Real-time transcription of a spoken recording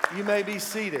You may be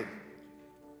seated.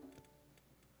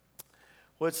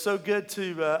 Well, it's so good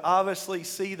to obviously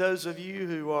see those of you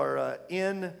who are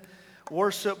in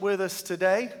worship with us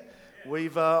today.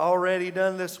 We've already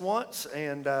done this once,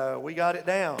 and we got it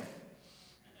down.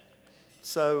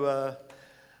 So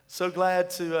glad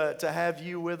to have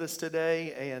you with us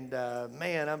today. And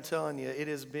man, I'm telling you, it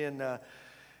has been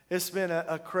it's been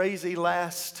a crazy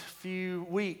last few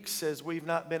weeks as we've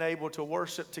not been able to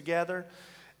worship together.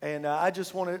 And I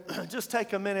just want to just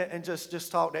take a minute and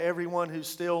just talk to everyone who's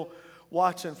still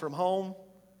watching from home.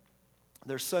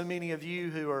 There's so many of you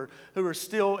who are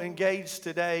still engaged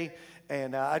today,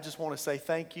 and I just want to say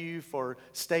thank you for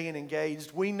staying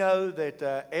engaged. We know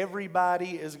that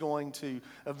everybody is going to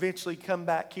eventually come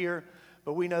back here,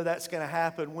 but we know that's going to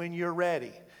happen when you're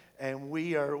ready, and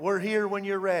we're here when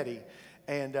you're ready.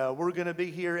 And we're going to be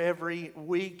here every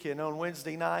week and on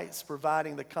Wednesday nights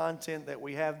providing the content that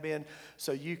we have been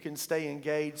so you can stay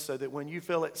engaged, so that when you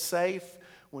feel it's safe,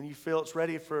 when you feel it's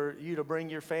ready for you to bring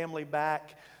your family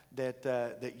back,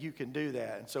 that you can do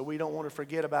that. And so we don't want to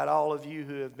forget about all of you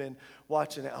who have been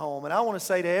watching at home. And I want to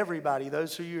say to everybody,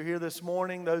 those who are here this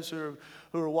morning, those who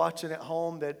are watching at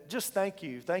home, that just thank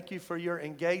you. Thank you for your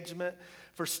engagement,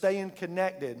 for staying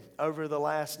connected over the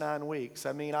last 9 weeks.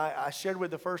 I mean, I shared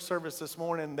with the first service this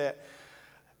morning that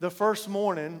the first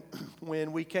morning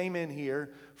when we came in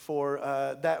here for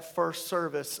that first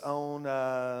service on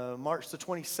March the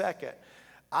 22nd,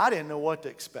 I didn't know what to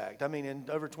expect. I mean, in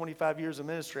over 25 years of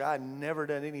ministry, I had never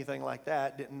done anything like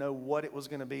that. Didn't know what it was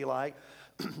going to be like.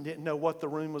 Didn't know what the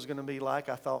room was going to be like.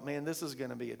 I thought, man, this is going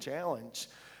to be a challenge.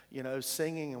 You know,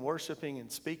 singing and worshiping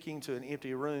and speaking to an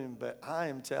empty room. But I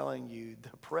am telling you,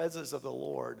 the presence of the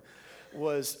Lord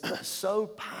was so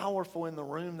powerful in the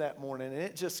room that morning, and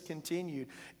it just continued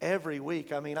every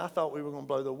week. I mean, I thought we were going to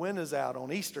blow the windows out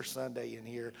on Easter Sunday in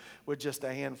here with just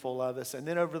a handful of us. And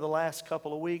then over the last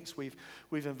couple of weeks, we've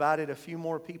invited a few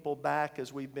more people back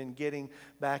as we've been getting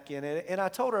back in it. And I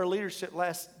told our leadership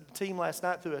team last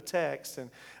night through a text,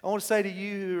 and I want to say to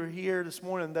you who are here this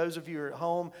morning, those of you who are at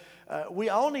home, we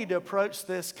all need to approach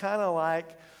this kind of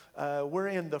like we're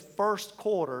in the first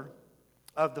quarter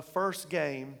of the first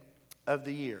game of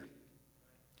the year.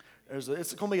 It's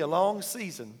going to be a long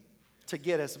season to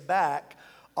get us back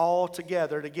all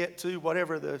together, to get to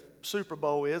whatever the Super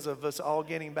Bowl is of us all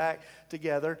getting back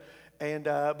together. And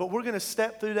but we're going to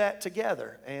step through that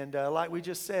together. And like we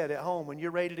just said at home, when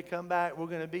you're ready to come back, we're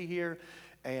going to be here.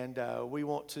 And we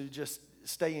want to just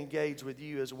stay engaged with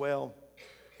you as well.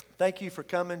 Thank you for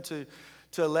coming to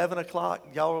 11 o'clock.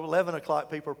 Y'all 11 o'clock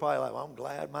people are probably like, well, I'm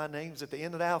glad my name's at the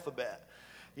end of the alphabet.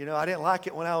 You know, I didn't like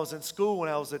it when I was in school when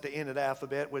I was at the end of the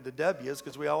alphabet with the W's,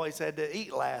 because we always had to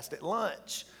eat last at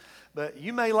lunch. But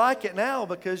you may like it now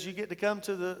because you get to come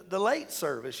to the late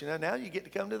service. You know, now you get to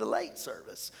come to the late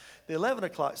service, the 11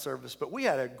 o'clock service. But we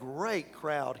had a great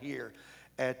crowd here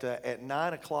at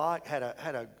 9 o'clock. Had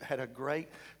a great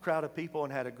crowd of people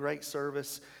and had a great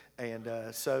service.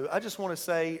 And so I just want to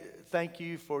say thank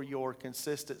you for your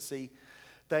consistency.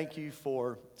 Thank you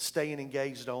for staying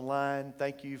engaged online.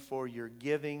 Thank you for your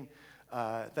giving.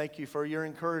 Thank you for your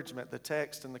encouragement, the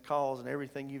text and the calls and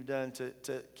everything you've done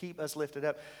to keep us lifted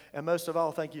up. And most of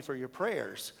all, thank you for your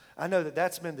prayers. I know that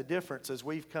that's been the difference as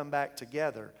we've come back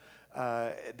together.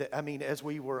 As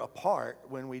we were apart,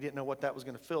 when we didn't know what that was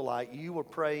going to feel like, you were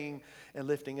praying and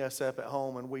lifting us up at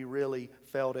home, and we really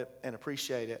felt it and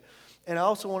appreciate it. And I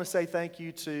also want to say thank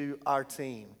you to our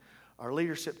team, our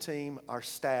leadership team, our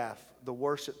staff, the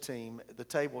worship team, the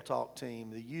table talk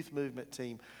team, the youth movement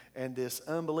team, and this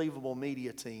unbelievable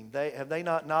media team. Have they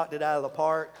not knocked it out of the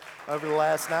park over the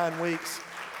last 9 weeks?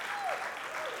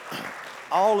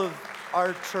 All of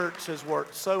our church has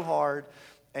worked so hard,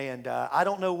 and I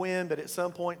don't know when, but at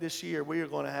some point this year, we are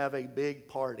going to have a big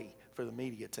party for the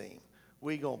media team.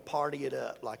 We're going to party it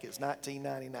up like it's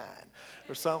 1999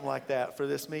 or something like that for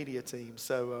this media team.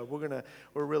 So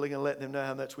we're really going to let them know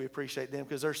how much we appreciate them,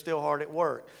 because they're still hard at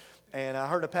work. And I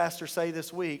heard a pastor say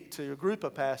this week to a group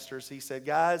of pastors, he said,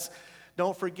 guys,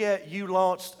 don't forget you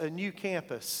launched a new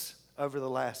campus over the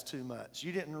last 2 months.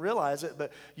 You didn't realize it,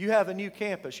 but you have a new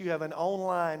campus. You have an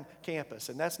online campus,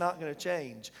 and that's not going to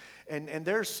change. And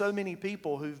there's so many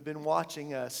people who've been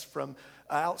watching us from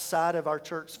outside of our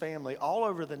church family, all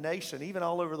over the nation, even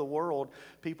all over the world,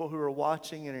 people who are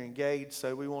watching and are engaged.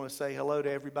 So we want to say hello to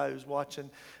everybody who's watching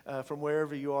from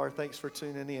wherever you are. Thanks for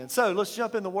tuning in. So let's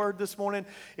jump in the Word this morning.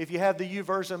 If you have the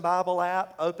YouVersion Bible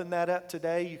app, open that up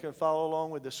today. You can follow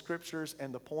along with the scriptures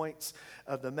and the points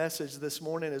of the message this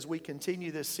morning as we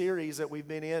continue this series that we've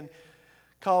been in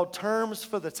called Terms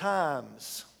for the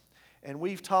Times. And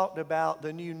we've talked about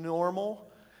the new normal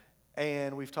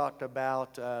And we've talked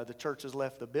about the church has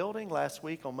left the building. Last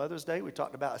week on Mother's Day, we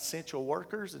talked about essential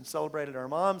workers and celebrated our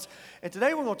moms. And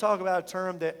today we're going to talk about a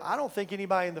term that I don't think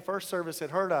anybody in the first service had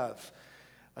heard of,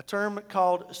 a term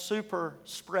called super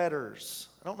spreaders.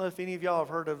 I don't know if any of y'all have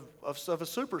heard of a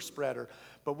super spreader,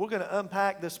 but we're going to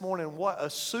unpack this morning what a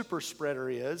super spreader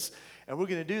is. And we're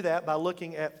going to do that by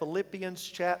looking at Philippians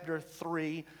chapter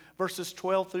 3, verses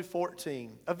 12 through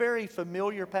 14. A very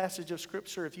familiar passage of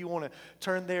Scripture if you want to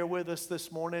turn there with us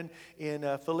this morning in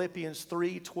Philippians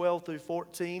 3, 12 through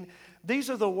 14. These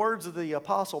are the words of the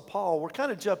Apostle Paul. We're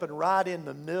kind of jumping right in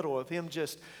the middle of him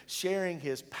just sharing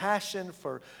his passion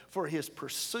for his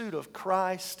pursuit of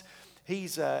Christ.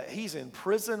 He's in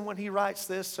prison when he writes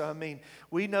this. So, I mean,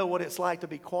 we know what it's like to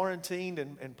be quarantined,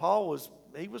 and Paul was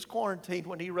quarantined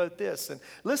when he wrote this. And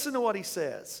listen to what he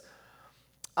says.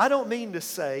 I don't mean to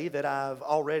say that I've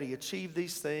already achieved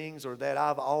these things or that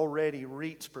I've already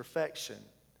reached perfection,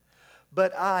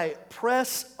 but I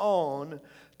press on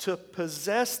to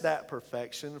possess that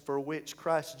perfection for which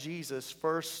Christ Jesus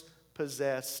first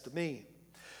possessed me.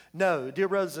 No, dear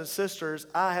brothers and sisters,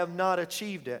 I have not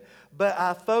achieved it, but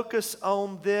I focus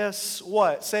on this,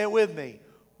 what? Say it with me.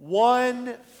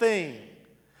 One thing.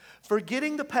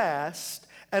 Forgetting the past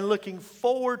and looking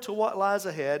forward to what lies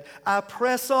ahead, I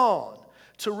press on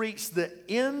to reach the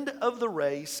end of the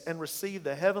race and receive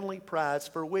the heavenly prize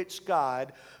for which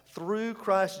God, through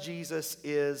Christ Jesus,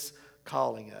 is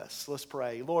calling us. Let's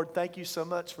pray. Lord, thank you so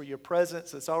much for your presence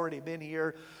that's already been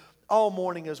here all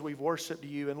morning as we've worshiped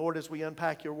you. And Lord, as we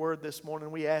unpack your word this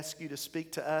morning, we ask you to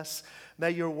speak to us.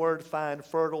 May your word find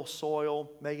fertile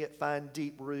soil. May it find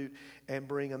deep root and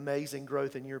bring amazing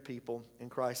growth in your people. In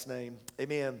Christ's name,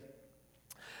 amen.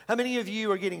 How many of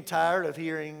you are getting tired of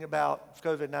hearing about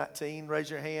COVID-19? Raise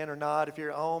your hand or nod if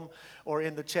you're at home, or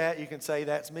in the chat you can say,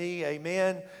 that's me,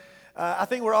 amen. I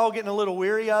think we're all getting a little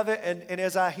weary of it, and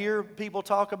as I hear people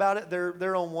talk about it,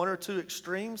 they're on one or two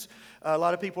extremes. A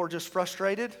lot of people are just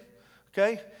frustrated,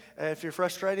 okay? If you're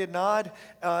frustrated, nod.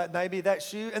 Maybe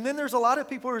that's you. And then there's a lot of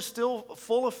people who are still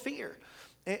full of fear.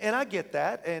 And I get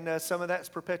that, and some of that's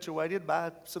perpetuated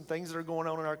by some things that are going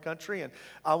on in our country, and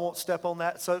I won't step on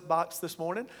that soapbox this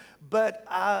morning. But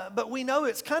we know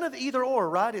it's kind of either or,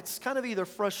 right? It's kind of either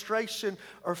frustration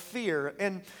or fear.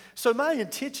 And so my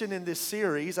intention in this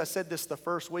series, I said this the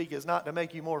first week, is not to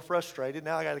make you more frustrated.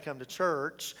 Now I got to come to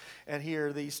church and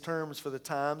hear these terms for the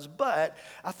times. But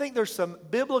I think there's some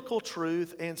biblical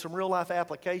truth and some real life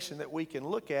application that we can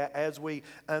look at as we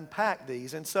unpack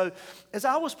these. And so as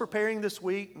I was preparing this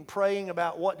week and praying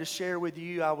about what to share with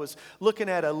you, I was looking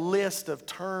at a list of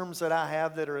terms that I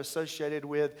have that are associated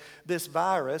with this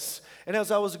virus. And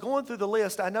as I was going through the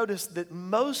list, I noticed that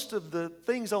most of the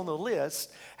things on the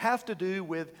list have to do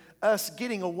with us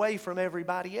getting away from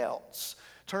everybody else.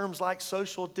 Terms like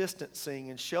social distancing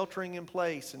and sheltering in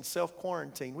place and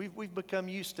self-quarantine. We've become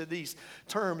used to these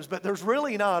terms, but there's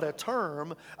really not a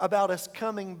term about us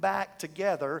coming back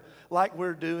together like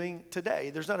we're doing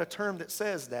today. There's not a term that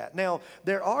says that. Now,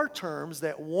 there are terms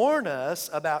that warn us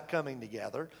about coming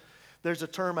together. There's a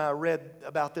term I read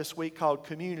about this week called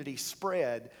community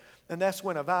spread. And that's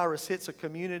when a virus hits a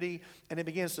community and it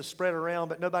begins to spread around,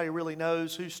 but nobody really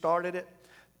knows who started it.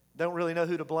 Don't really know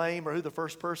who to blame or who the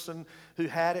first person who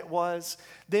had it was.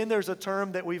 Then there's a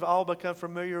term that we've all become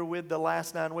familiar with the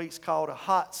last 9 weeks called a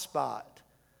hot spot.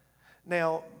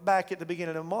 Now, back at the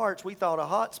beginning of March, we thought a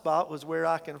hot spot was where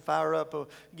I can fire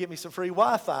up, get me some free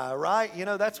Wi-Fi, right? You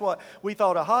know, that's what we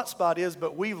thought a hot spot is,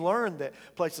 but we've learned that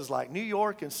places like New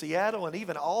York and Seattle and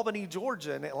even Albany,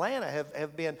 Georgia and Atlanta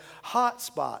have been hot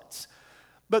spots.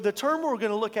 But the term we're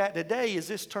going to look at today is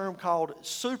this term called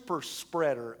super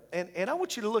spreader. And I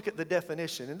want you to look at the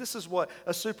definition. And this is what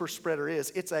a super spreader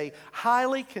is. It's a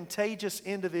highly contagious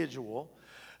individual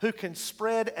who can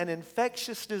spread an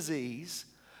infectious disease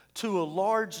to a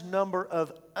large number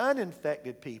of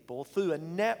uninfected people through a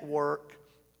network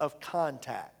of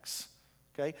contacts.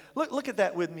 Okay? Look at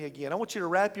that with me again. I want you to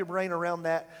wrap your brain around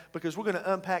that because we're going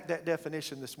to unpack that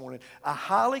definition this morning. A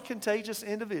highly contagious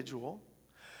individual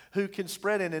who can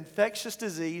spread an infectious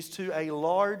disease to a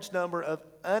large number of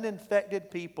uninfected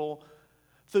people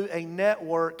through a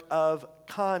network of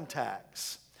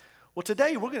contacts. Well,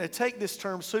 today we're going to take this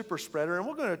term super spreader and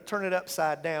we're going to turn it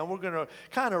upside down. We're going to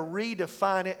kind of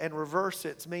redefine it and reverse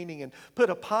its meaning and put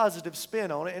a positive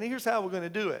spin on it. And here's how we're going to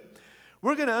do it.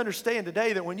 We're going to understand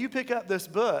today that when you pick up this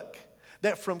book,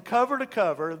 that from cover to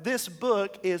cover, this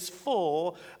book is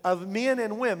full of men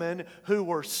and women who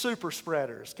were super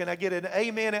spreaders. Can I get an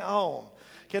amen at home?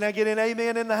 Can I get an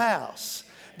amen in the house?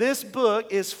 This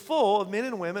book is full of men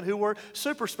and women who were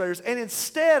super spreaders. And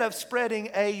instead of spreading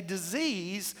a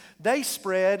disease, they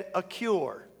spread a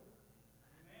cure.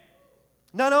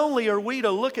 Not only are we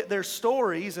to look at their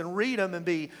stories and read them and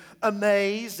be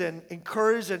amazed and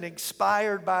encouraged and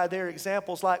inspired by their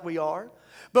examples like we are,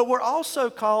 but we're also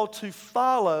called to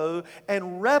follow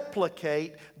and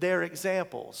replicate their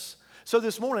examples. So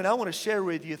this morning I want to share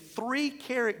with you 3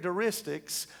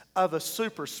 characteristics of a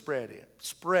super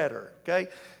spreader, okay?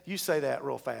 You say that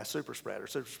real fast, super spreader,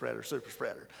 super spreader, super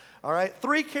spreader. All right,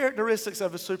 3 characteristics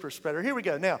of a super spreader. Here we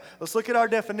go. Now, let's look at our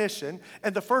definition.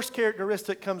 And the first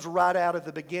characteristic comes right out of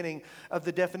the beginning of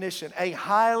the definition. A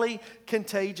highly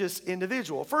contagious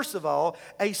individual. First of all,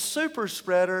 a super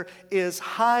spreader is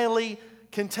highly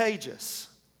contagious.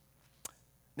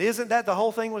 Now, isn't that the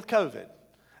whole thing with COVID?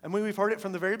 I mean, we've heard it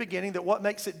from the very beginning that what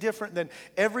makes it different than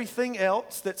everything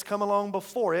else that's come along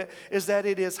before it is that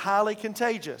it is highly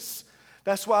contagious.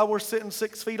 That's why we're sitting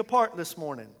 6 feet apart this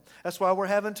morning. That's why we're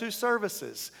having 2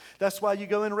 services. That's why you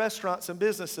go in restaurants and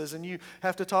businesses and you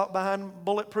have to talk behind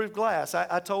bulletproof glass.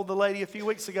 I told the lady a few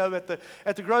weeks ago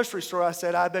at the grocery store, I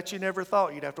said, I bet you never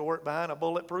thought you'd have to work behind a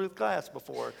bulletproof glass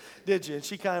before, did you? And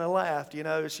she kind of laughed,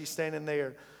 as she's standing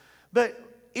there. But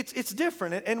it's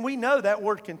different, and we know that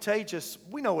word contagious,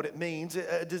 we know what it means,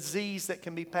 a disease that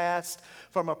can be passed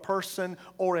from a person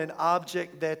or an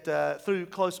object that through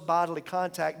close bodily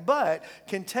contact. But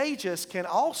contagious can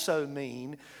also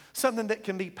mean something that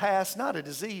can be passed, not a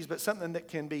disease, but something that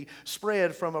can be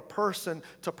spread from a person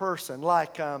to person,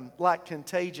 like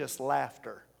contagious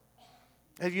laughter.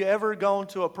 Have you ever gone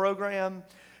to a program?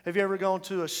 Have you ever gone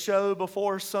to a show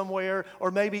before somewhere,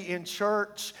 or maybe in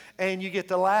church, and you get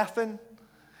to laughing?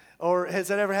 Or has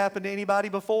that ever happened to anybody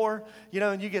before?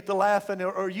 And you get to laughing,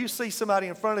 or you see somebody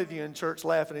in front of you in church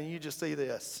laughing, and you just see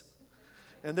this.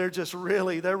 And they're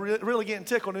really getting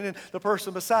tickled, and then the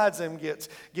person beside them gets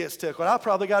tickled. I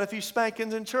probably got a few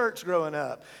spankings in church growing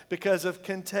up because of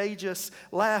contagious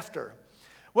laughter.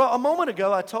 Well, a moment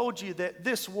ago, I told you that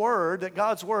that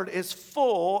God's Word, is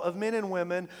full of men and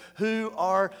women who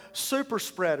are super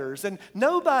spreaders. And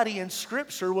nobody in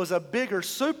Scripture was a bigger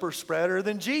super spreader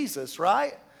than Jesus,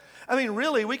 right? I mean,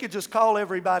 really, we could just call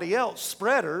everybody else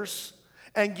spreaders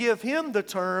and give him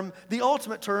the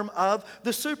ultimate term of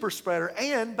the super spreader.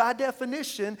 And by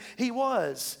definition, he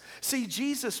was. See,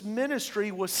 Jesus'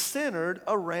 ministry was centered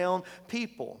around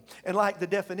people. And like the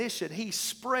definition, he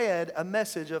spread a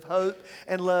message of hope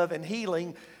and love and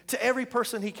healing to every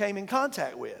person he came in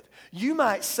contact with. You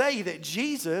might say that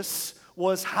Jesus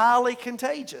was highly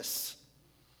contagious,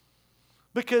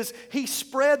 because he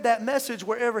spread that message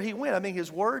wherever he went. I mean, his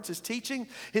words, his teaching,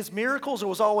 his miracles, there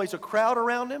was always a crowd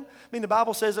around him. I mean, the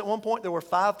Bible says at one point there were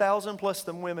 5,000 plus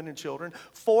the women and children,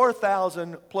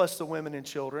 4,000 plus the women and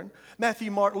children. Matthew,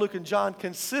 Mark, Luke, and John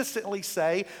consistently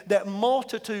say that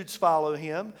multitudes follow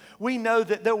him. We know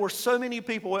that there were so many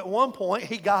people at one point,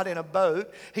 he got in a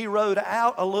boat. He rowed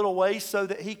out a little way so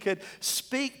that he could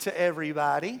speak to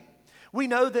everybody. We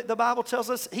know that the Bible tells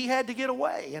us he had to get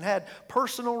away and had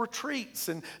personal retreats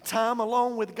and time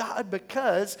alone with God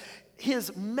because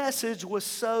his message was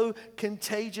so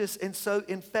contagious and so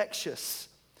infectious.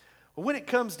 When it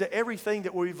comes to everything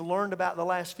that we've learned about the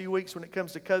last few weeks, when it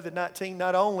comes to COVID-19,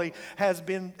 not only has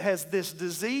this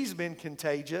disease been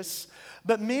contagious,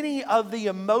 but many of the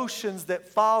emotions that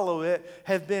follow it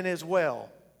have been as well.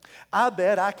 I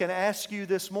bet I can ask you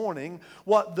this morning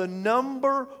what the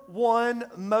number one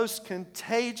most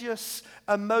contagious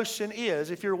emotion is.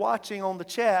 If you're watching on the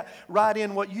chat, write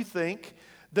in what you think.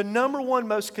 The number one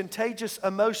most contagious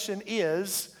emotion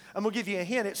is, I'm going to give you a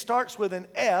hint, it starts with an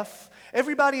F.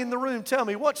 Everybody in the room, tell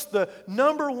me, what's the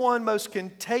number one most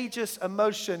contagious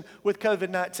emotion with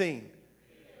COVID-19?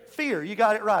 Fear. You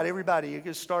got it right, everybody. You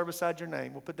can star beside your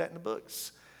name. We'll put that in the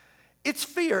books. It's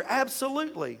fear,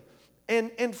 absolutely.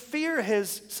 And fear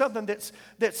is something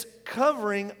that's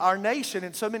covering our nation,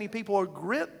 and so many people are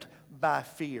gripped by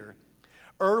fear.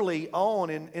 Early on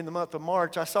in the month of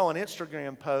March, I saw an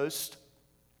Instagram post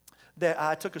that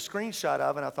I took a screenshot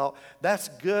of, and I thought, that's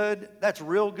good, that's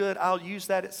real good, I'll use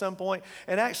that at some point.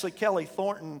 And actually, Kelly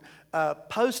Thornton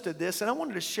posted this, and I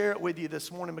wanted to share it with you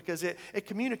this morning because it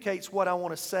communicates what I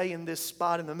want to say in this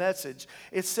spot in the message.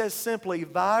 It says simply,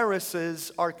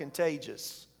 viruses are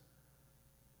contagious.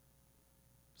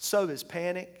 So is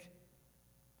panic,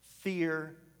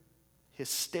 fear,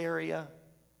 hysteria,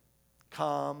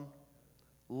 calm,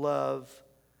 love,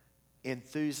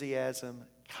 enthusiasm,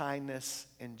 kindness,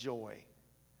 and joy.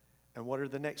 And what are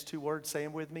the next 2 words? Say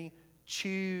them with me.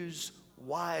 Choose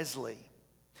wisely.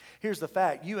 Here's the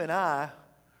fact. You and I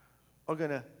are going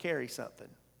to carry something.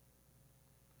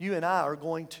 You and I are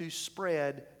going to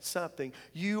spread something.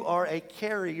 You are a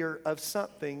carrier of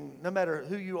something, no matter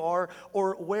who you are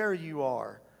or where you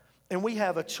are. And we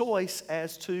have a choice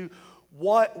as to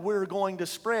what we're going to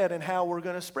spread and how we're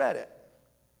going to spread it.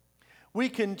 We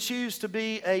can choose to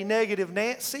be a negative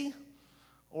Nancy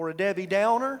or a Debbie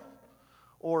Downer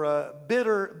or a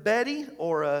bitter Betty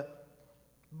or a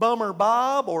bummer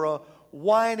Bob or a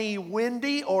whiny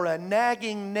Wendy or a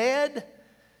nagging Ned.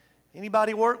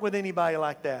 Anybody work with anybody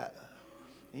like that?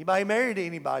 Anybody married to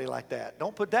anybody like that?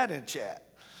 Don't put that in the chat.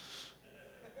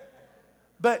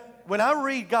 But when I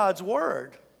read God's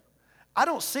Word, I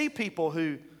don't see people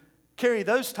who carry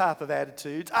those type of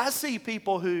attitudes. I see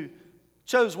people who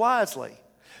chose wisely.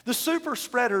 The super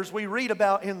spreaders we read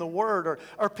about in the Word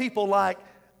are people like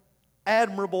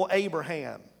admirable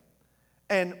Abraham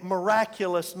and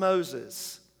miraculous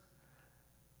Moses,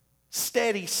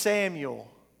 steady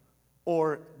Samuel,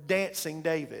 or dancing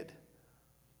David.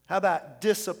 How about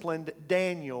disciplined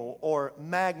Daniel or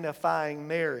magnifying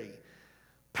Mary?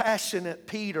 Passionate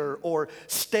Peter or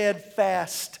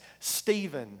steadfast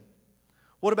Stephen?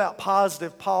 What about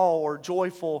positive Paul or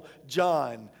joyful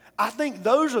John? I think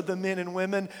those are the men and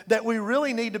women that we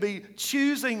really need to be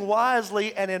choosing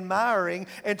wisely and admiring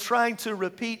and trying to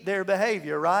repeat their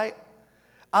behavior, right?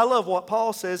 I love what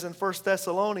Paul says in 1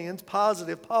 Thessalonians.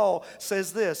 Positive Paul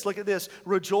says this. Look at this.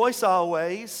 Rejoice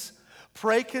always,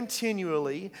 pray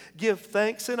continually, give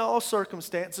thanks in all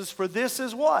circumstances, for this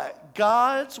is what?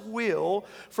 God's will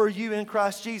for you in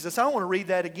Christ Jesus. I want to read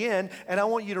that again, and I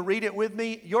want you to read it with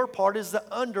me. Your part is the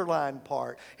underlined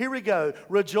part. Here we go.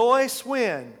 Rejoice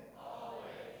when? Always.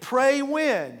 Pray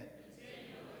when?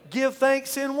 Give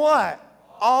thanks in what?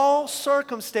 All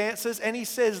circumstances. And he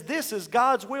says this is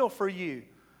God's will for you.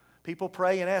 People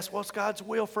pray and ask, what's God's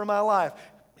will for my life?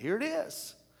 Here it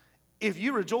is. If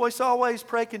you rejoice always,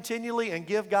 pray continually, and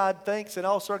give God thanks in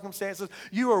all circumstances,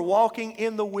 you are walking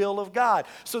in the will of God.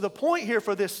 So the point here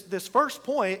for this first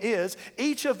point is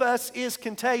each of us is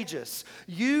contagious.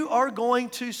 You are going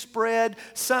to spread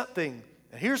something.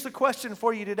 And here's the question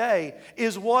for you today.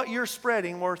 Is what you're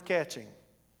spreading worth catching?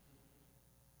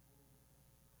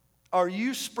 Are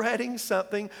you spreading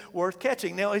something worth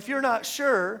catching? Now, if you're not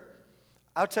sure,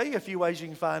 I'll tell you a few ways you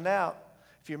can find out.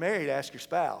 If you're married, ask your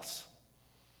spouse.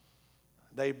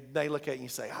 They look at you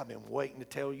and say, I've been waiting to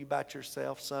tell you about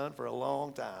yourself, son, for a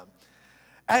long time.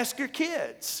 Ask your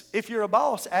kids. If you're a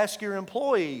boss, ask your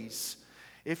employees.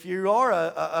 If you are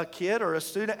a kid or a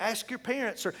student, ask your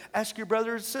parents or ask your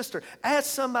brother or sister. Ask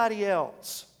somebody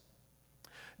else.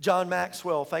 John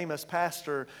Maxwell, famous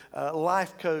pastor,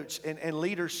 life coach, and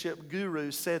leadership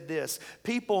guru, said this: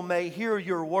 people may hear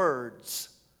your words,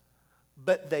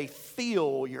 but they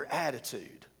feel your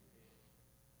attitude.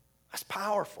 That's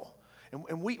powerful.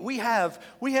 And we have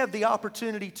the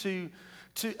opportunity to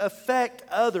affect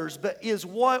others, but is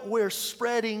what we're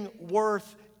spreading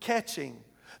worth catching?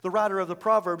 The writer of the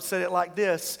Proverbs said it like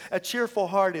this: a cheerful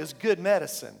heart is good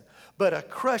medicine, but a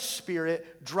crushed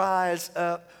spirit dries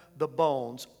up the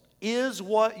bones. Is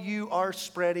what you are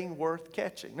spreading worth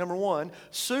catching? Number one,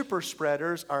 super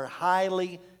spreaders are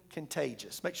highly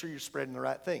contagious. Make sure you're spreading the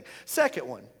right thing. Second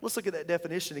one, let's look at that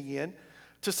definition again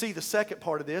to see the second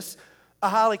part of this. A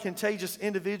highly contagious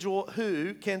individual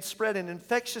who can spread an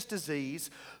infectious disease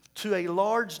to a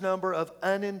large number of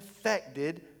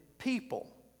uninfected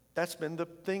people. That's been the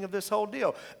thing of this whole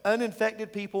deal.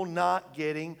 Uninfected people not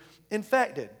getting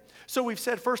infected. So we've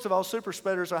said, first of all, super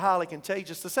spreaders are highly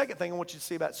contagious. The second thing I want you to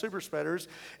see about super spreaders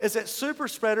is that super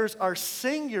spreaders are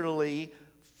singularly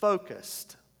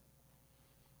focused.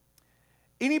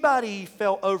 Anybody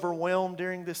felt overwhelmed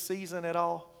during this season at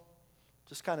all?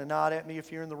 Just kind of nod at me if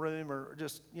you're in the room, or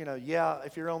just, yeah,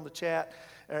 if you're on the chat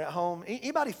or at home.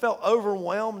 Anybody felt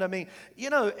overwhelmed? I mean,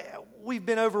 we've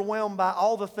been overwhelmed by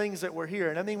all the things that we're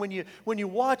hearing. I mean, when you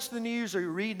watch the news or you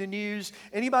read the news,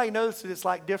 anybody notice that it's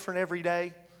like different every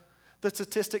day? The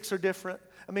statistics are different.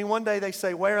 I mean, one day they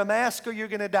say, wear a mask or you're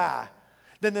going to die.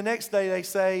 Then the next day they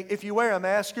say, if you wear a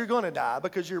mask, you're going to die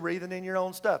because you're breathing in your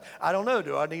own stuff. I don't know.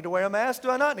 Do I need to wear a mask?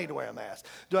 Do I not need to wear a mask?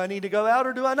 Do I need to go out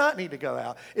or do I not need to go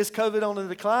out? Is COVID on the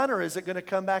decline, or is it going to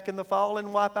come back in the fall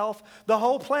and wipe off the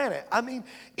whole planet? I mean,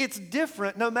 it's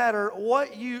different no matter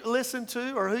what you listen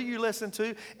to or who you listen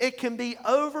to. It can be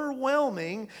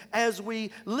overwhelming as we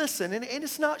listen. And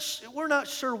it's not. We're not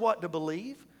sure what to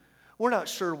believe. We're not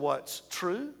sure what's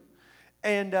true.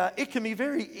 And it can be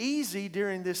very easy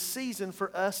during this season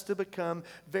for us to become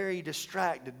very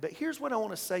distracted. But here's what I want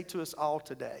to say to us all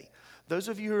today. Those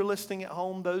of you who are listening at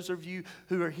home, those of you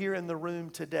who are here in the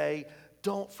room today,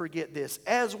 don't forget this.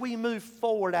 As we move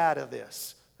forward out of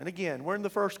this, And again, we're in the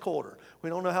first quarter. We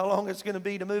don't know how long it's going to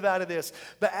be to move out of this.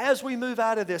 But as we move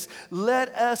out of this,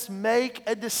 let us make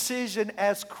a decision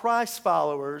as Christ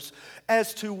followers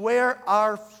as to where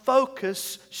our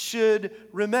focus should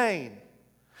remain.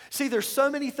 See, there's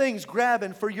so many things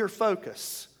grabbing for your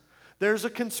focus. There's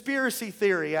a conspiracy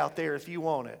theory out there if you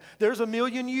want it. There's a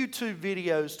million YouTube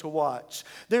videos to watch.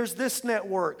 There's this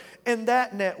network and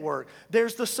that network.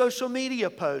 There's the social media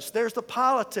posts. There's the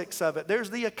politics of it. There's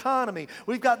the economy.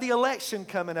 We've got the election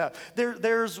coming up.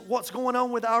 There's what's going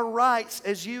on with our rights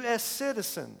as U.S.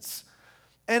 citizens.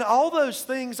 And all those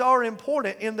things are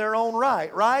important in their own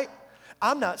right, right?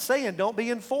 I'm not saying don't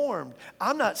be informed.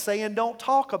 I'm not saying don't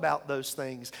talk about those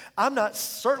things.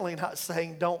 Certainly not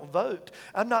saying don't vote.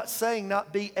 I'm not saying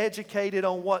not be educated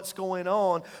on what's going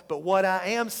on. But what I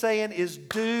am saying is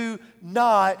do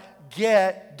not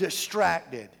get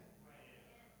distracted.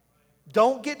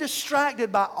 Don't get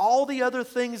distracted by all the other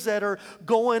things that are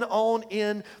going on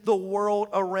in the world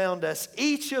around us.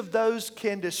 Each of those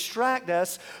can distract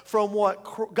us from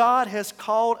what God has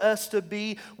called us to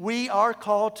be. We are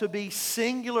called to be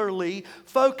singularly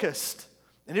focused.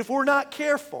 And if we're not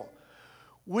careful,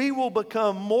 we will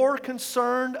become more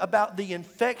concerned about the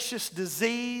infectious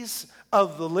disease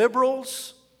of the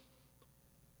liberals,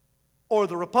 or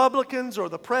the Republicans, or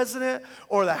the president,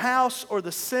 or the House, or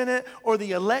the Senate, or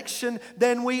the election,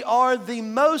 than we are the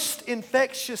most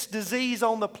infectious disease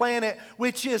on the planet,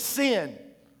 which is sin.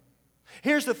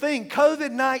 Here's the thing,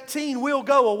 COVID-19 will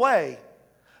go away,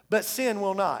 but sin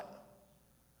will not.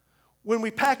 When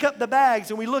we pack up the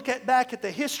bags and we look back at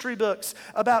the history books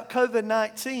about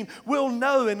COVID-19, we'll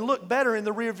know and look better in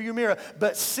the rearview mirror,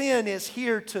 but sin is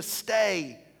here to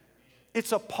stay.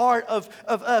 It's a part of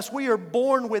us. We are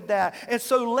born with that. And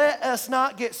so let us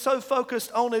not get so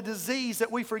focused on a disease that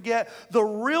we forget the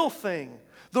real thing,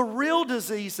 the real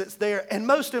disease that's there. And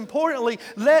most importantly,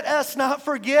 let us not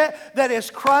forget that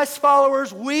as Christ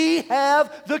followers, we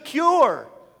have the cure.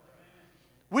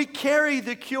 We carry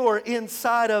the cure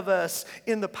inside of us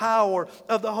in the power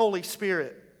of the Holy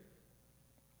Spirit.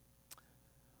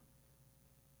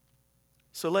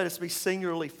 So let us be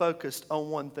singularly focused on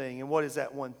one thing. And what is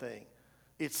that one thing?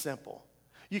 It's simple.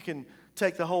 You can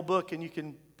take the whole book and you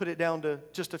can put it down to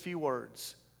just a few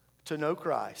words. To know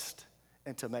Christ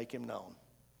and to make Him known.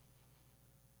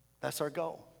 That's our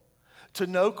goal. To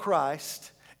know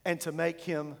Christ and to make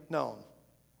Him known.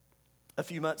 A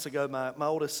few months ago, my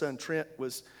oldest son Trent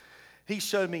he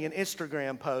showed me an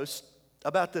Instagram post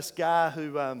about this guy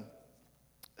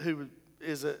who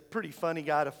is a pretty funny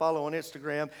guy to follow on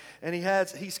Instagram, and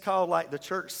he's called like the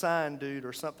church sign dude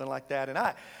or something like that. And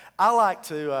I like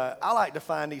to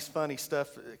find these funny stuff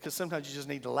because sometimes you just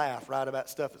need to laugh, right, about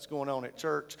stuff that's going on at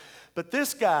church. But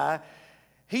this guy,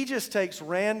 he just takes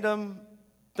random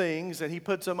things and he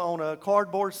puts them on a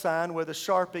cardboard sign with a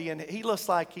Sharpie, and he looks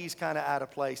like he's kind of out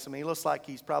of place. I mean, he looks like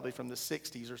he's probably from the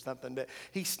 60s or something, but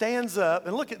he stands up,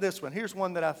 and look at this one. Here's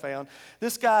one that I found.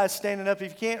 This guy is standing up.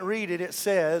 If you can't read it, it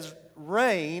says,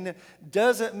 "Rain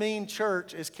doesn't mean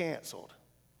church is canceled."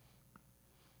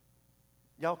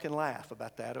 Y'all can laugh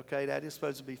about that, okay? That is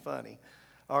supposed to be funny,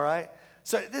 all right?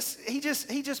 So he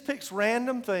just picks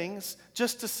random things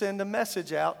just to send a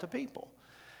message out to people.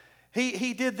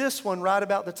 He did this one right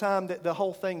about the time that the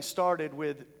whole thing started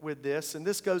with this, and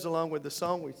this goes along with the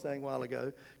song we sang a while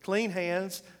ago. Clean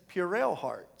hands, pure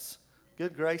hearts.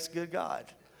 Good grace, good God.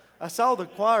 I saw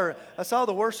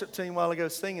the worship team a while ago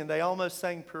singing. They almost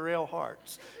sang Purell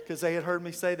Hearts because they had heard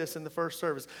me say this in the first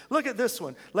service. Look at this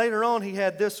one. Later on, he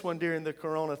had this one during the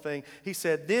corona thing. He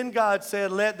said, "Then God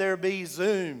said, let there be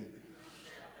Zoom."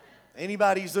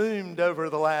 Anybody Zoomed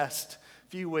over the last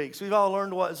few weeks? We've all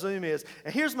learned what Zoom is.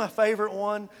 And here's my favorite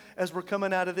one as we're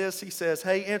coming out of this. He says,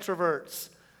 "Hey, introverts,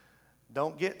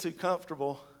 don't get too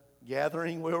comfortable.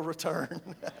 Gathering will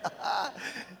return."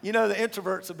 You know, the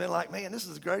introverts have been like, "Man, this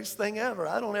is the greatest thing ever.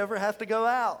 I don't ever have to go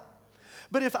out."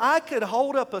 But if I could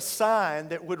hold up a sign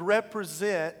that would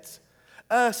represent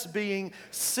us being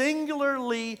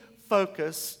singularly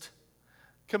focused.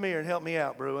 Come here and help me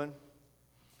out, Bruin.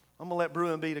 I'm going to let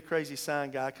Bruin be the crazy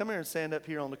sign guy. Come here and stand up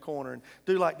here on the corner and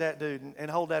do like that dude and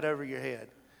hold that over your head.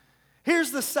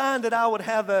 Here's the sign that I would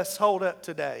have us hold up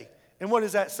today. And what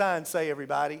does that sign say,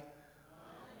 everybody?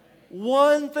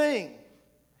 One thing.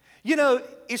 You know,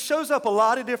 it shows up a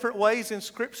lot of different ways in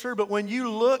Scripture, but when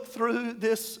you look through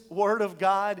this Word of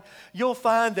God, you'll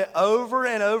find that over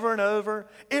and over and over,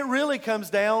 it really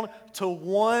comes down to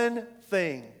one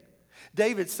thing.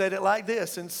 David said it like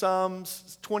this in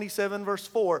Psalms 27, verse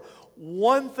 4.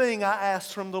 "One thing I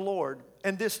ask from the Lord,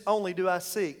 and this only do I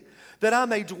seek, that I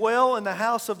may dwell in the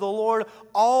house of the Lord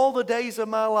all the days of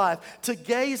my life, to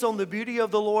gaze on the beauty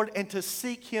of the Lord and to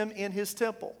seek him in his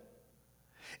temple.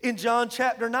 In John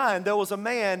chapter 9, there was a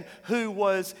man who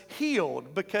was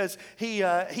healed because he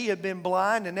had been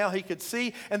blind and now he could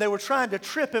see. And they were trying to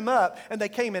trip him up. And they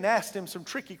came and asked him some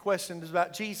tricky questions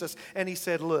about Jesus. And he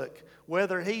said, look,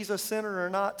 whether he's a sinner or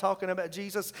not, talking about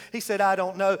Jesus, he said, I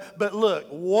don't know. But look,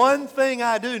 one thing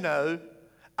I do know,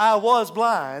 I was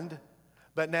blind,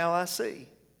 but now I see.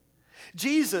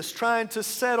 Jesus trying to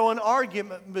settle an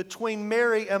argument between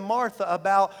Mary and Martha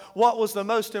about what was the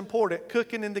most important,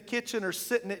 cooking in the kitchen or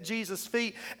sitting at Jesus'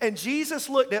 feet. And Jesus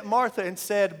looked at Martha and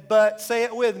said, but, say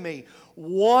it with me,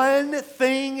 one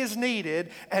thing is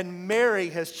needed, and Mary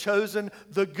has chosen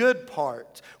the good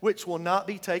part, which will not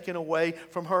be taken away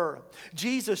from her.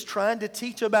 Jesus, trying to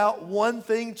teach about one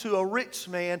thing to a rich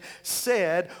man,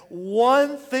 said,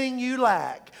 one thing you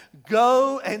lack,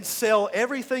 go and sell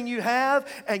everything you have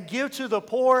and give to the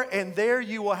poor, and there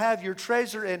you will have your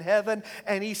treasure in heaven.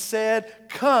 And he said,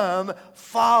 come,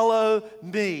 follow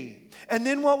me. And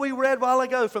then what we read a while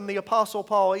ago from the Apostle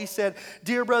Paul, he said,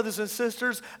 dear brothers and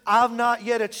sisters, I've not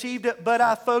yet achieved it, but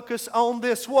I focus on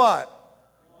this what?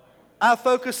 I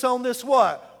focus on this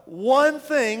what? One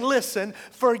thing, listen,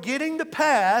 forgetting the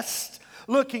past,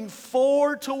 looking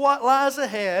forward to what lies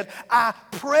ahead, I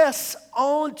press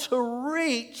on to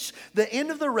reach the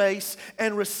end of the race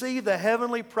and receive the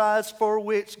heavenly prize for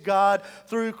which God,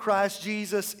 through Christ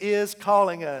Jesus, is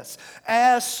calling us.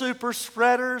 As super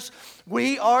spreaders,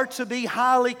 we are to be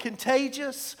highly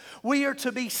contagious. We are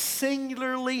to be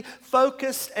singularly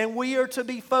focused, and we are to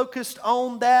be focused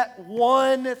on that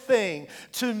one thing,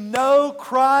 to know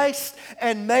Christ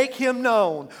and make him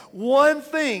known. One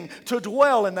thing, to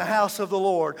dwell in the house of the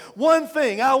Lord. One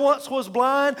thing, I once was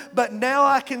blind, but now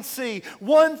I can see.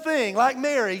 One thing, like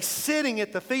Mary, sitting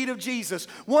at the feet of Jesus.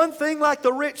 One thing, like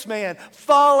the rich man,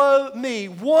 follow me.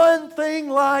 One thing,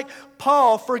 like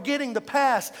Paul, forgetting the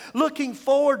past, looking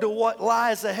forward to what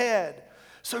lies ahead.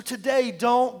 So today,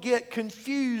 don't get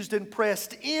confused and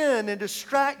pressed in and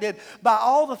distracted by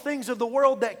all the things of the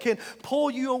world that can pull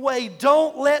you away.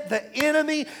 Don't let the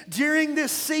enemy during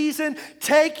this season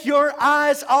take your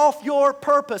eyes off your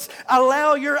purpose.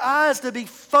 Allow your eyes to be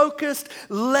focused,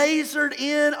 lasered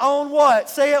in on what?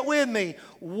 Say it with me.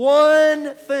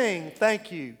 One thing.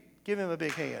 Thank you. Give him a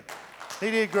big hand. He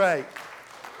did great.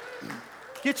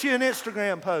 Get you an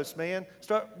Instagram post, man.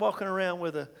 Start walking around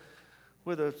with a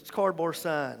cardboard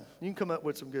sign. You can come up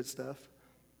with some good stuff.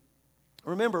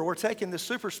 Remember, we're taking the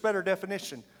super spreader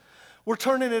definition. We're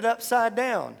turning it upside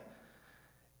down.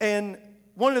 And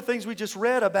one of the things we just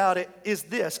read about it is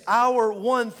this. Our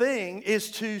one thing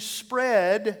is to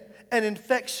spread an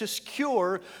infectious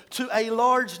cure to a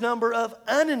large number of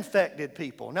uninfected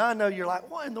people. Now, I know you're like,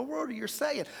 what in the world are you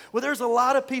saying? Well, there's a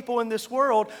lot of people in this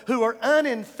world who are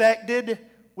uninfected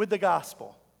with the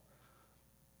gospel.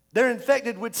 They're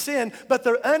infected with sin, but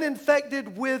they're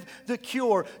uninfected with the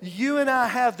cure. You and I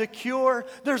have the cure.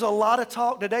 There's a lot of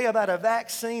talk today about a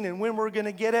vaccine and when we're going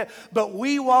to get it, but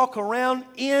we walk around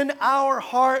in our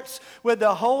hearts with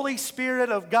the Holy Spirit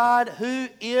of God, who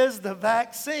is the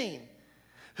vaccine,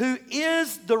 who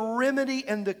is the remedy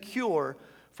and the cure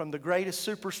from the greatest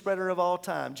super spreader of all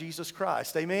time, Jesus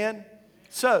Christ. Amen?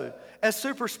 So, as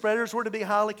super spreaders, we're to be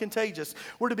highly contagious.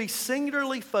 We're to be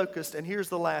singularly focused, and here's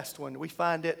the last one. We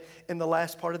find it in the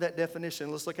last part of that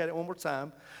definition. Let's look at it one more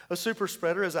time. A super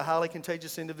spreader is a highly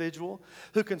contagious individual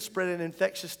who can spread an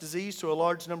infectious disease to a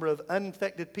large number of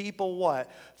uninfected people, what?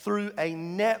 Through a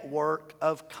network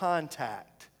of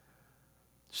contact.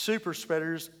 Super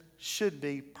spreaders should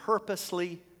be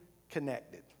purposely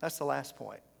connected. That's the last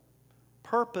point.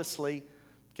 Purposely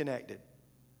connected.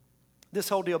 This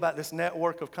whole deal about this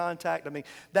network of contact, I mean,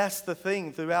 that's the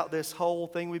thing throughout this whole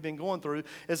thing we've been going through,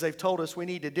 is they've told us we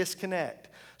need to disconnect.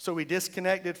 So we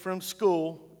disconnected from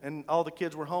school, and all the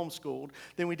kids were homeschooled.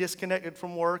 Then we disconnected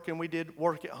from work, and we did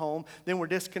work at home. Then we're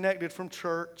disconnected from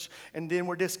church, and then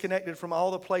we're disconnected from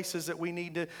all the places that we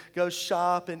need to go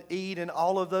shop and eat and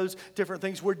all of those different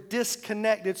things. We're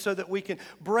disconnected so that we can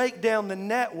break down the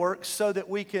network so that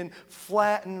we can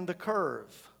flatten the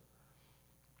curve.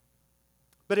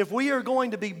 But if we are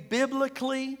going to be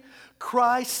biblically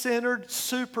Christ-centered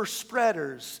super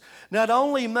spreaders, not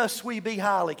only must we be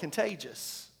highly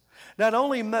contagious, not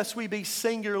only must we be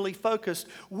singularly focused,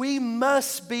 we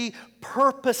must be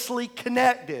purposely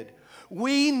connected.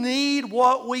 We need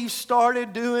what we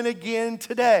started doing again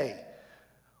today.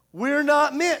 We're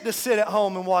not meant to sit at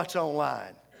home and watch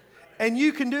online. And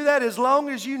you can do that as long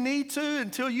as you need to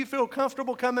until you feel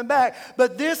comfortable coming back.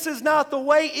 But this is not the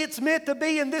way it's meant to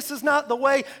be, and this is not the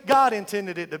way God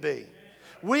intended it to be.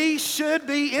 We should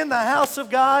be in the house of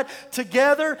God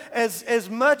together as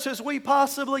much as we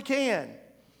possibly can.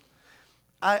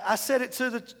 I said it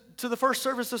to the first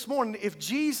service this morning. If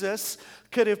Jesus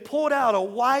could have pulled out a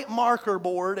white marker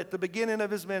board at the beginning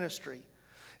of his ministry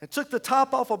and took the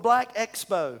top off a black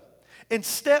Expo and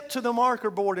stepped to the marker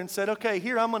board and said, okay,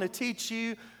 here I'm going to teach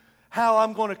you how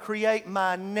I'm going to create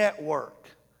my network.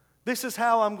 This is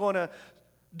how I'm going to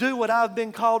do what I've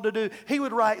been called to do. He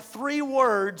would write 3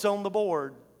 words on the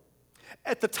board.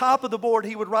 At the top of the board,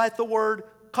 he would write the word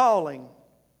calling.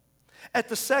 At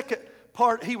the second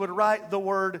part, he would write the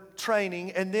word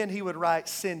training, and then he would write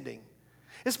sending.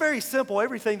 It's very simple.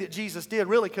 Everything that Jesus did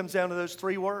really comes down to those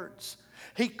 3 words.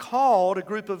 He called a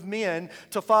group of men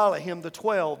to follow him, the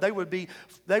 12. They would be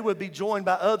joined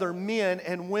by other men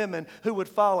and women who would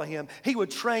follow him. He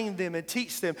would train them and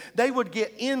teach them. They would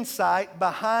get insight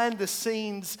behind the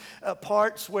scenes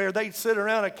parts where they'd sit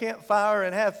around a campfire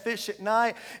and have fish at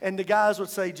night, and the guys would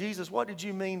say, Jesus, what did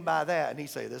you mean by that? And he'd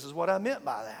say, this is what I meant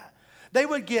by that. They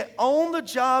would get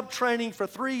on-the-job training for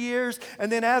 3 years,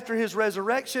 and then after his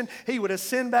resurrection, he would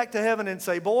ascend back to heaven and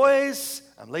say, boys,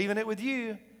 I'm leaving it with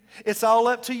you. It's all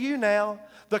up to you now.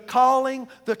 The calling,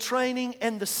 the training,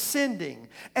 and the sending.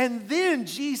 And then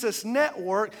Jesus'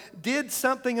 network did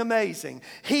something amazing.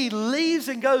 He leaves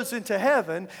and goes into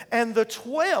heaven, and the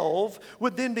 12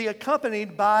 would then be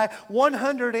accompanied by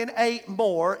 108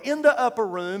 more in the upper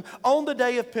room on the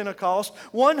day of Pentecost.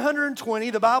 120,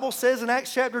 the Bible says in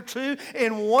Acts chapter 2,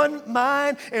 in one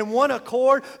mind, in one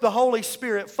accord, the Holy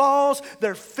Spirit falls.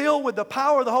 They're filled with the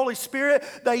power of the Holy Spirit.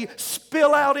 They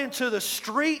spill out into the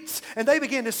streets, and they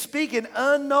begin to speak in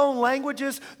unknown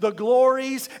languages, the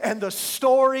glories and the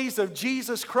stories of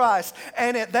Jesus Christ.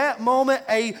 And at that moment,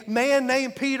 a man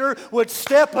named Peter would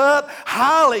step up,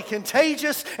 highly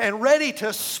contagious and ready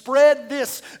to spread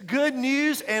this good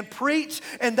news and preach.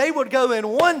 And they would go in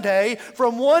one day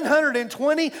from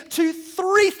 120 to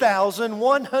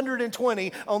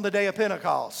 3,120 on the day of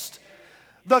Pentecost.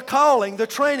 The calling, the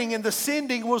training, and the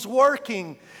sending was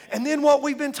working. And then what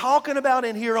we've been talking about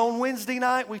in here on Wednesday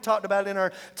night, we talked about it in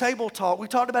our table talk. We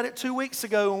talked about it 2 weeks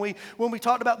ago when we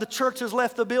talked about the church has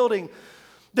left the building.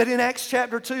 That in Acts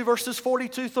chapter 2, verses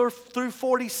 42 through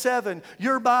 47,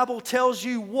 your Bible tells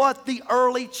you what the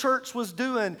early church was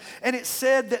doing. And it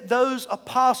said that those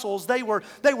apostles, they were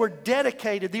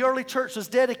dedicated. The early church was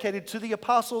dedicated to the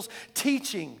apostles'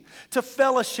 teaching, to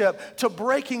fellowship, to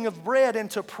breaking of bread, and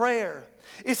to prayer.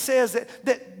 It says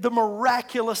that the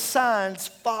miraculous signs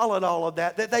followed all of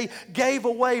that they gave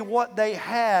away what they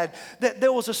had, that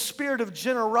there was a spirit of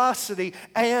generosity,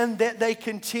 and that they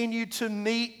continued to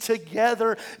meet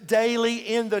together daily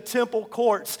in the temple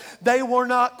courts. They were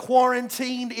not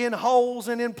quarantined in holes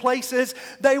and in places.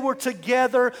 They were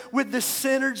together with the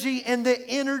synergy and the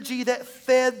energy that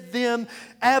fed them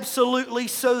absolutely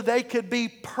so they could be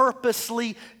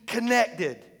purposely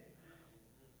connected.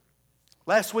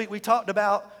 Last week we talked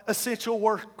about essential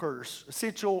workers.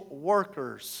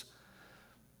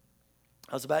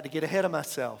 I was about to get ahead of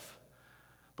myself.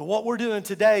 But what we're doing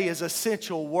today is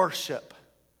essential worship.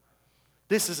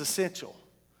 This is essential.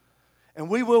 And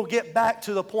we will get back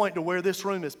to the point to where this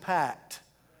room is packed.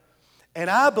 And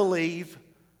I believe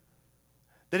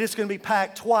that it's going to be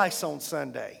packed twice on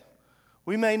Sunday.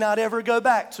 We may not ever go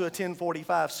back to a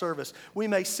 10:45 service. We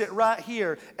may sit right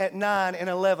here at 9 and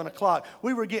 11 o'clock.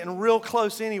 We were getting real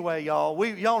close anyway, y'all.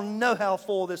 Y'all know how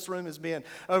full this room has been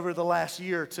over the last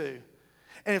year or two.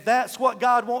 And if that's what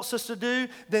God wants us to do,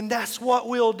 then that's what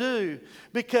we'll do.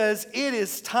 Because it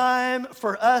is time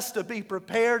for us to be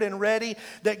prepared and ready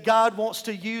that God wants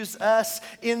to use us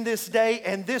in this day.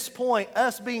 And this point,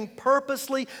 us being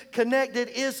purposely connected,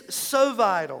 is so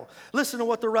vital. Listen to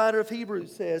what the writer of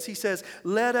Hebrews says. He says,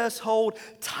 let us hold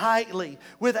tightly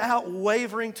without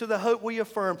wavering to the hope we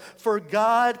affirm. For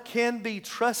God can be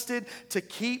trusted to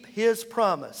keep His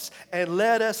promise. And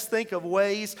let us think of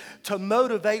ways to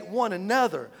motivate one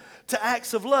another to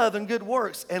acts of love and good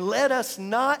works. And let us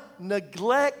not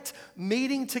neglect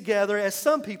meeting together as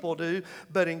some people do,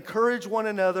 but encourage one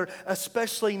another,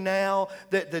 especially now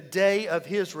that the day of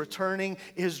His returning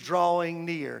is drawing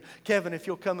near. Kevin, if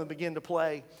you'll come and begin to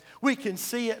play. We can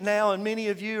see it now, and many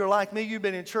of you are like me. You've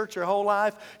been in church your whole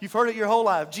life. You've heard it your whole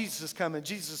life. Jesus is coming,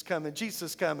 Jesus is coming, Jesus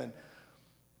is coming.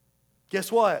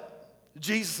 Guess what?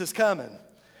 Jesus is coming.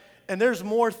 And there's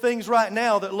more things right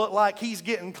now that look like He's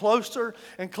getting closer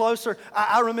and closer.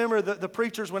 I remember the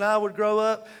preachers when I would grow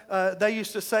up, they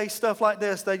used to say stuff like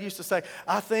this. They used to say,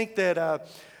 I think that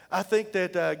I think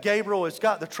that Gabriel has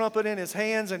got the trumpet in his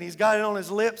hands and he's got it on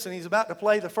his lips and he's about to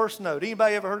play the first note.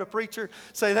 Anybody ever heard a preacher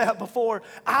say that before?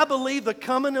 I believe the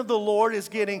coming of the Lord is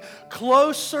getting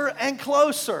closer and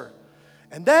closer.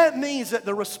 And that means that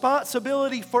the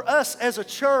responsibility for us as a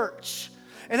church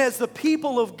and as the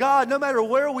people of God, no matter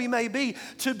where we may be,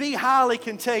 to be highly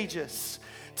contagious,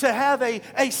 to have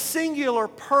a singular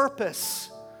purpose,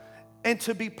 and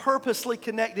to be purposely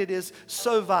connected is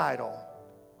so vital.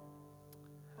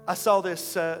 I saw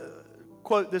this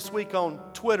quote this week on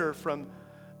Twitter from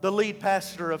the lead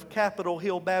pastor of Capitol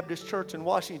Hill Baptist Church in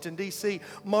Washington, D.C.,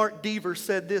 Mark Dever,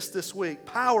 said this week.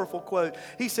 Powerful quote.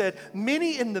 He said,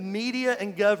 "Many in the media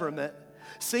and government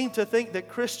seem to think that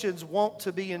Christians want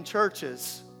to be in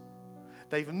churches.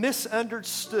 They've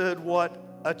misunderstood what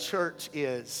a church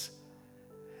is.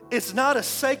 It's not a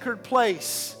sacred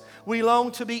place we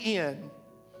long to be in.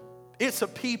 It's a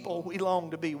people we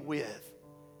long to be with.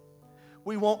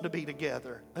 We want to be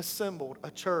together, assembled, a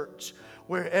church,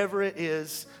 wherever it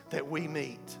is that we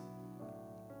meet."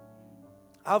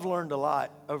 I've learned a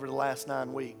lot over the last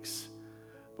 9 weeks.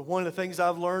 But one of the things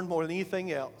I've learned more than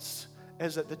anything else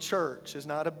is that the church is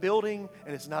not a building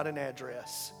and it's not an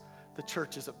address. The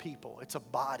church is a people. It's a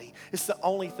body. It's the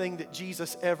only thing that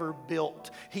Jesus ever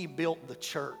built. He built the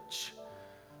church.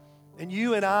 And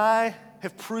you and I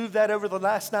have proved that over the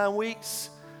last 9 weeks.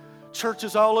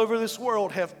 Churches all over this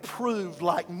world have proved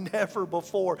like never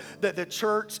before that the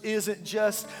church isn't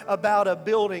just about a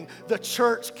building. The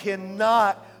church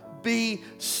cannot be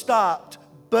stopped.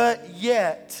 But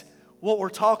yet, what we're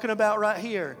talking about right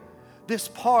here, this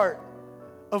part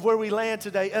of where we land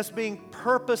today, us being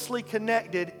purposely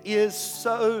connected, is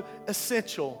so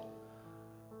essential.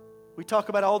 We talk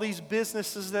about all these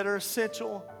businesses that are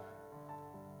essential.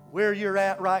 Where you're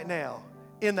at right now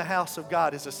in the house of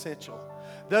God is essential.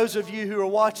 Those of you who are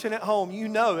watching at home, you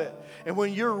know it. And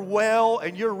when you're well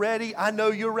and you're ready, I know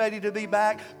you're ready to be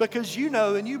back because you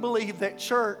know and you believe that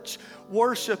church,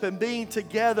 worship, and being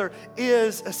together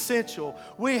is essential.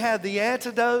 We have the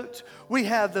antidote. We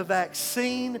have the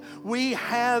vaccine. We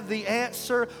have the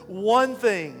answer. One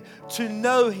thing, to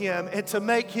know Him and to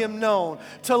make Him known,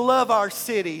 to love our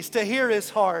cities, to hear His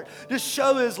heart, to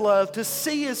show His love, to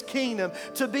see His kingdom,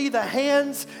 to be the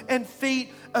hands and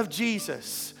feet of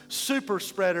Jesus. Super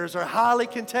spreaders are highly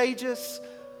contagious.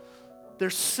 They're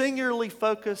singularly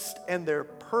focused and they're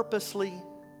purposely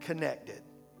connected.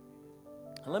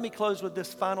 And let me close with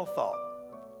this final thought.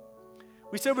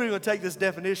 We said we were going to take this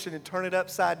definition and turn it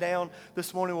upside down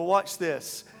this morning. Well, watch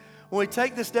this. When we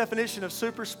take this definition of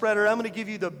super spreader, I'm going to give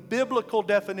you the biblical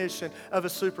definition of a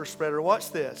super spreader.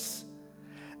 Watch this.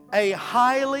 A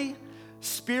highly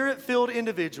spirit-filled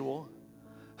individual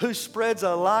who spreads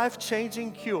a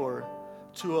life-changing cure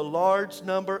to a large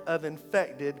number of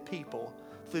infected people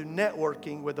through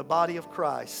networking with the body of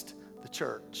Christ, the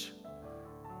church.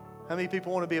 How many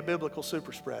people want to be a biblical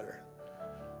super spreader?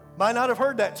 Might not have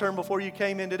heard that term before you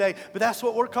came in today, but that's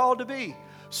what we're called to be.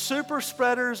 Super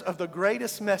spreaders of the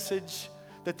greatest message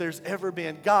that there's ever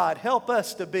been. God, help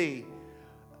us to be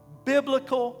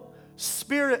biblical,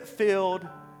 spirit-filled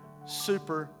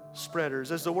super spreaders.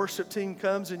 As the worship team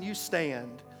comes and you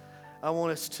stand, I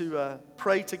want us to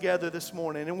pray together this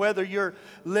morning. And whether you're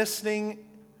listening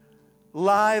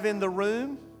live in the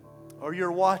room or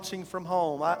you're watching from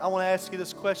home, I want to ask you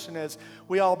this question as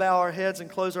we all bow our heads and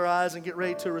close our eyes and get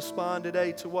ready to respond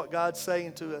today to what God's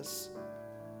saying to us.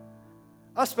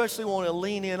 I especially want to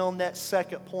lean in on that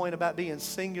second point about being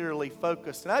singularly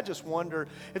focused. And I just wonder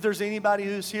if there's anybody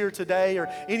who's here today or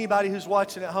anybody who's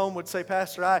watching at home would say,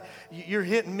 Pastor, you're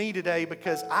hitting me today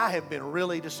because I have been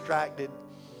really distracted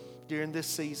during this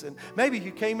season. Maybe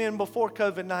you came in before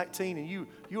COVID-19 and you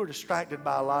were distracted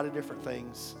by a lot of different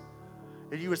things.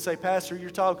 And you would say, Pastor, you're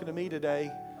talking to me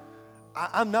today.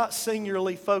 I'm not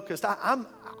singularly focused. I'm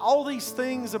all these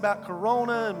things about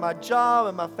Corona and my job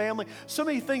and my family, so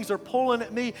many things are pulling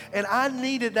at me, and I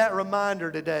needed that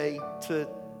reminder today to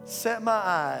set my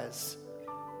eyes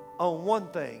on one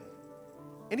thing.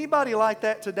 Anybody like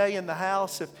that today in the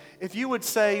house? If you would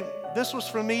say, this was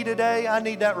for me today, I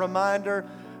need that reminder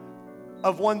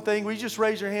of one thing, will you just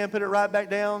raise your hand, put it right back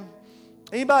down?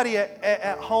 Anybody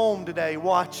at home today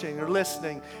watching or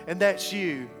listening, and that's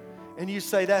you, and you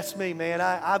say, that's me, man.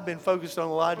 I've been focused on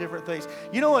a lot of different things.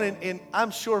 You know what, and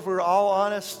I'm sure if we're all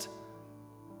honest,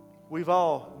 we've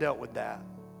all dealt with that.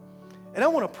 And I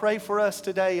want to pray for us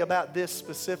today about this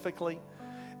specifically.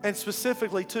 And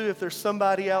specifically, too, if there's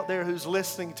somebody out there who's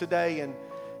listening today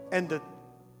and the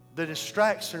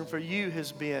distraction for you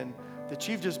has been that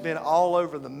you've just been all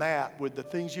over the map with the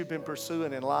things you've been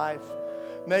pursuing in life.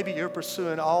 Maybe you're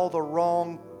pursuing all the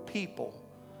wrong people.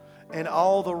 and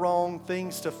all the wrong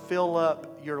things to fill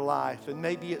up your life. And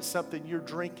maybe it's something you're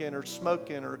drinking or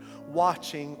smoking or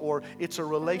watching, or it's a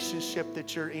relationship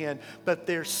that you're in. But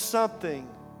there's something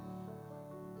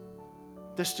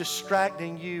that's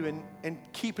distracting you and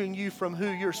keeping you from who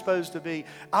you're supposed to be.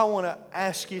 I want to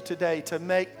ask you today to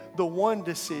make the one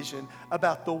decision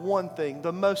about the one thing,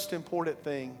 the most important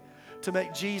thing, to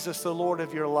make Jesus the Lord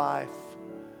of your life.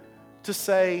 To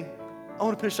say, I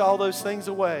want to push all those things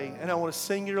away, and I want to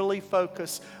singularly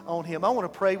focus on Him. I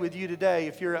want to pray with you today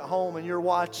if you're at home and you're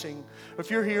watching, or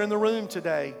if you're here in the room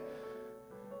today,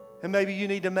 and maybe you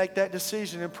need to make that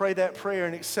decision and pray that prayer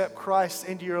and accept Christ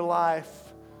into your life,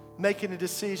 making a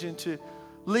decision to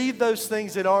leave those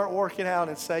things that aren't working out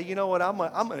and say, you know what, I'm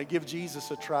going to give Jesus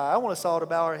a try. I want us all to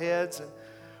bow our heads, and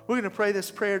we're going to pray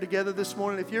this prayer together this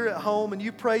morning. If you're at home and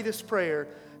you pray this prayer,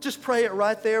 just pray it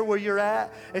right there where you're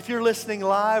at. If you're listening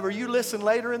live or you listen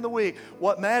later in the week,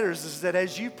 what matters is that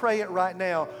as you pray it right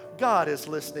now, God is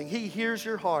listening. He hears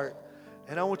your heart.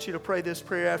 And I want you to pray this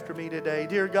prayer after me today.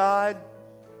 Dear God,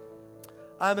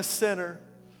 I'm a sinner.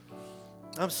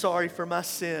 I'm sorry for my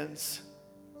sins.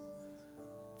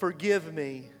 Forgive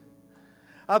me.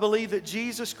 I believe that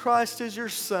Jesus Christ is your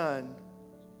Son.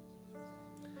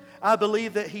 I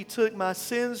believe that He took my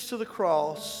sins to the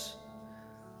cross,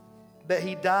 that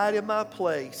He died in my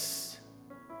place,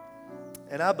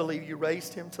 and I believe you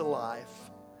raised Him to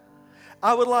life.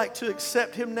 I would like to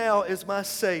accept Him now as my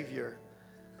Savior,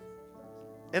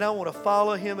 and I want to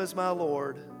follow Him as my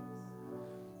Lord.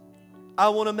 I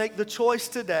want to make the choice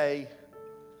today,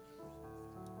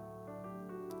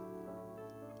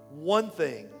 one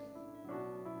thing,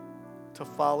 to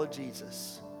follow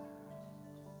Jesus.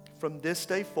 From this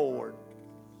day forward,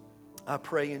 I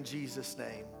pray in Jesus'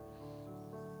 name.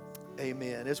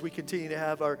 Amen. As we continue to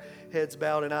have our heads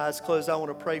bowed and eyes closed, I want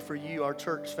to pray for you, our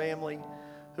church family,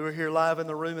 who are here live in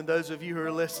the room, and those of you who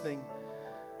are listening.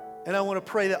 And I want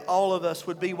to pray that all of us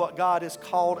would be what God has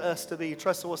called us to be.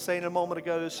 Tressa was saying a moment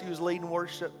ago as she was leading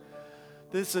worship,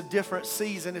 this is a different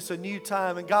season. It's a new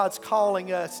time, and God's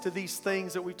calling us to these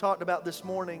things that we talked about this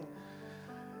morning.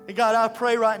 And God, I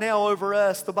pray right now over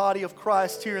us, the body of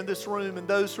Christ here in this room, and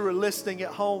those who are listening at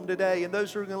home today, and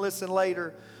those who are going to listen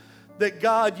later, that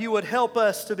God, you would help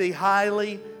us to be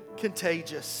highly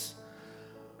contagious.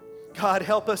 God,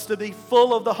 help us to be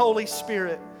full of the Holy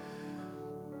Spirit.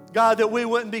 God, that we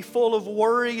wouldn't be full of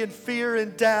worry and fear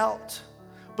and doubt,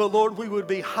 but Lord, we would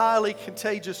be highly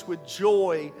contagious with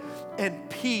joy and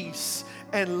peace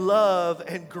and love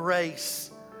and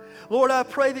grace. Lord, I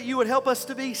pray that you would help us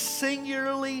to be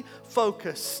singularly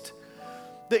focused.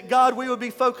 That God, we would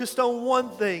be focused on one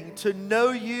thing, to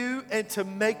know you and to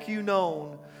make you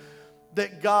known.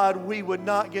 That God, we would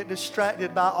not get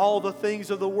distracted by all the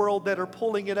things of the world that are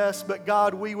pulling at us, but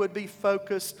God, we would be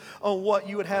focused on what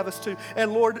you would have us to.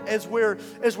 And Lord, as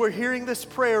we're hearing this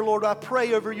prayer, Lord, I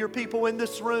pray over your people in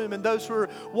this room and those who are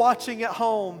watching at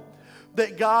home,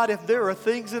 that God, if there are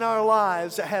things in our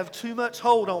lives that have too much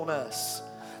hold on us,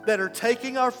 that are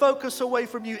taking our focus away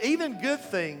from you, even good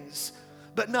things,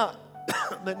 but not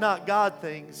God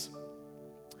things,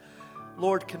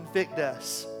 Lord, convict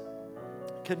us.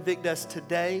 Convict us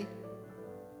today,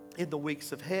 in the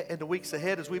weeks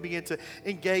ahead, as we begin to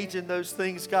engage in those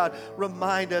things. God,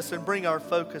 remind us and bring our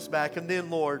focus back. And then,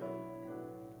 Lord,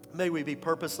 may we be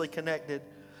purposely connected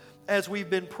as we've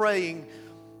been praying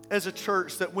as a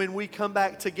church, that when we come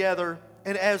back together,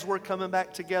 and as we're coming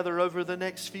back together over the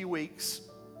next few weeks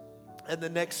and the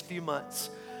next few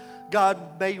months,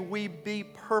 God, may we be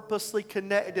purposely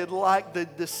connected like the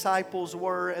disciples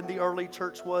were and the early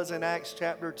church was in Acts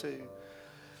chapter 2.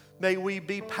 May we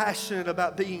be passionate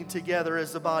about being together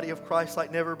as the body of Christ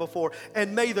like never before.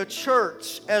 And may the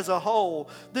church as a whole,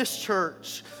 this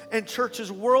church and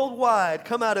churches worldwide,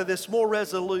 come out of this more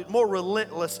resolute, more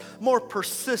relentless, more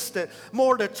persistent,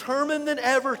 more determined than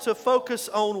ever to focus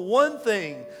on one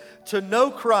thing, to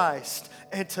know Christ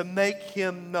and to make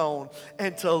Him known,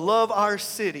 and to love our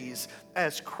cities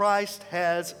as Christ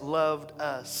has loved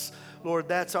us. Lord,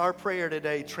 that's our prayer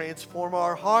today. Transform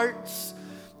our hearts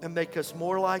and make us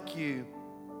more like you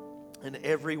in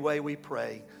every way, we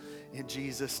pray. In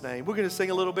Jesus' name. We're going to sing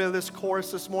a little bit of this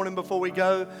chorus this morning before we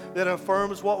go that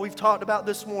affirms what we've talked about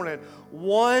this morning.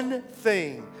 One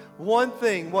thing,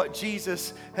 what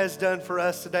Jesus has done for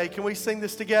us today. Can we sing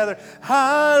this together?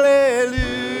 Hallelujah.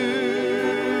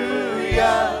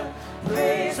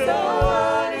 Praise the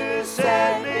one who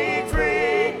set me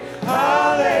free.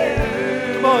 Hallelujah.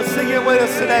 Come on, sing it with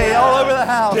us today, all over the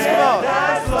house. Come on,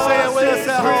 sing it with us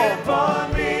at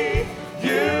home.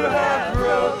 You have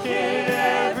broken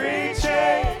every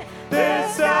chain.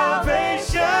 There's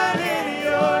salvation in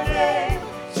your name,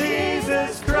 Jesus.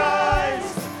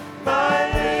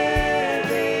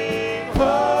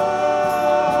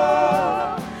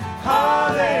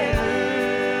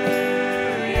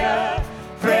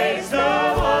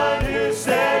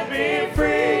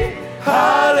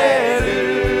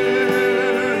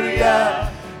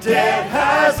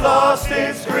 has lost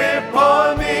its grip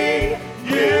on me.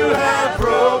 You have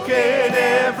broken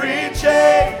every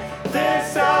chain.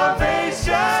 There's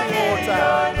salvation in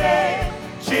your name.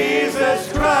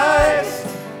 Jesus Christ,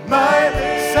 my Lord.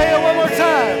 Say it one more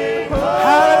time.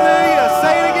 Hallelujah.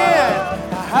 Say it again.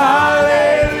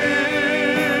 Hallelujah.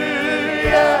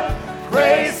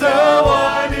 Praise the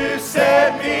one who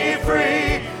set me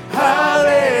free.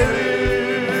 Hallelujah.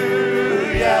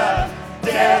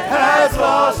 Death has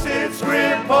lost its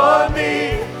grip on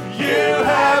me. You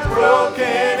have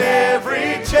broken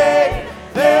every chain.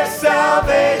 There's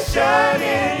salvation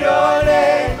in your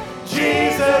name.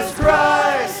 Jesus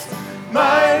Christ,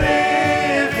 my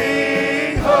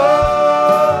living hope.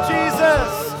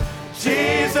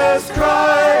 Jesus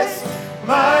Christ,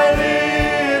 my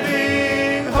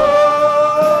living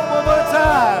hope. One more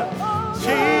time.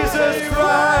 Jesus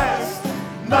Christ,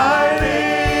 my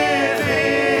living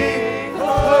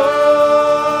hope.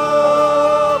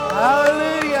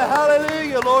 Hallelujah,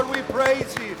 hallelujah. Lord, we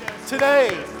praise you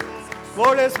today.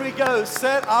 Lord, as we go,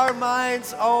 set our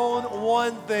minds on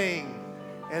one thing,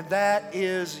 and that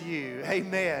is you.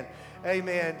 Amen.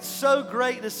 Amen. So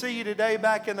great to see you today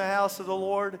back in the house of the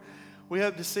Lord. We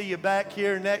hope to see you back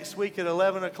here next week at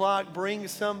 11 o'clock. Bring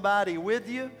somebody with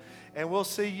you, and we'll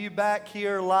see you back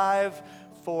here live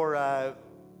for at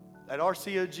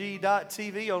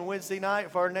rcog.tv on Wednesday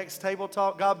night for our next table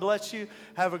talk. God bless you.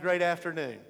 Have a great afternoon.